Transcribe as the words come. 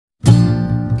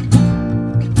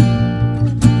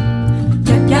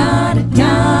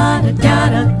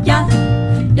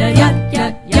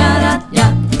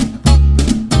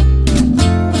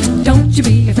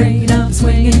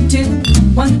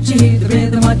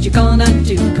what you gonna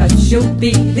do, 'cause you'll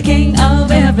be the king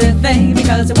of everything.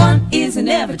 Because one is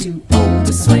never too old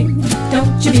to swing.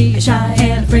 Don't you be a shy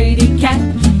and afraid-y cat.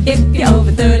 If you're over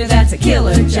 30, that's a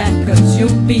killer jack, 'cause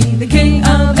you'll be the king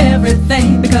of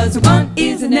everything. Because one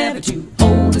is never too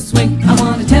old to swing. I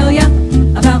wanna tell ya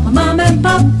about my mom and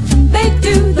pop. They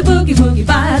do the boogie-woogie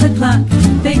by the clock.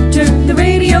 They turn the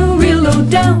radio real low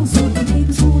down, so the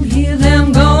neighbors won't hear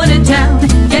them going to town.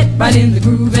 Get right in the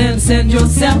groove and send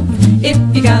yourself. If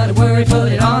you got a word,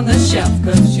 put it on the shelf,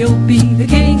 'cause you'll be the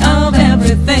king of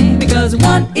everything. Because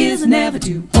one is never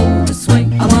too old to swing.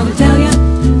 I wanna tell ya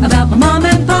about my mom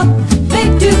and pop. They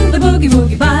do the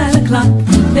boogie-woogie by the clock.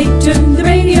 They turn the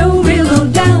radio real low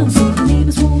down, so the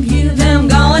neighbors won't hear them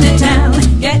going to town.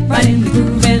 Get right in the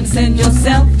groove and send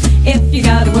yourself. If you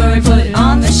got a word, put it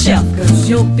on the shelf, 'cause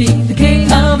you'll be the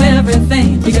king of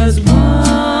everything. Because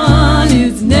one